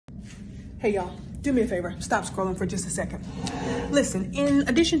Hey y'all, do me a favor, stop scrolling for just a second. Listen, in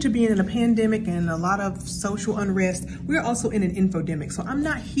addition to being in a pandemic and a lot of social unrest, we're also in an infodemic. So I'm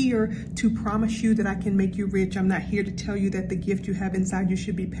not here to promise you that I can make you rich. I'm not here to tell you that the gift you have inside you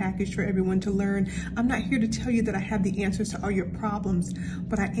should be packaged for everyone to learn. I'm not here to tell you that I have the answers to all your problems,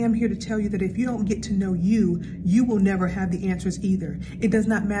 but I am here to tell you that if you don't get to know you, you will never have the answers either. It does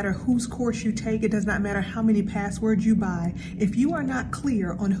not matter whose course you take. It does not matter how many passwords you buy. If you are not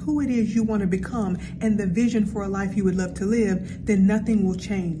clear on who it is you want to become and the vision for a life you would love to live, then nothing will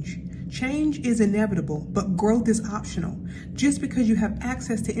change. Change is inevitable, but growth is optional. Just because you have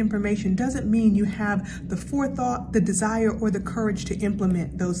access to information doesn't mean you have the forethought, the desire, or the courage to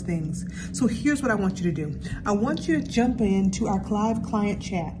implement those things. So here's what I want you to do. I want you to jump into our live client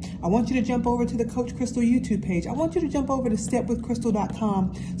chat. I want you to jump over to the Coach Christal YouTube page. I want you to jump over to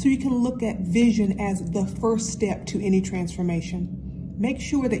stepwithchrystal.com so you can look at vision as the first step to any transformation. Make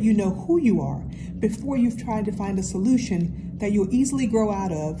sure that you know who you are before you've tried to find a solution that you'll easily grow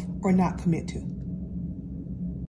out of or not commit to.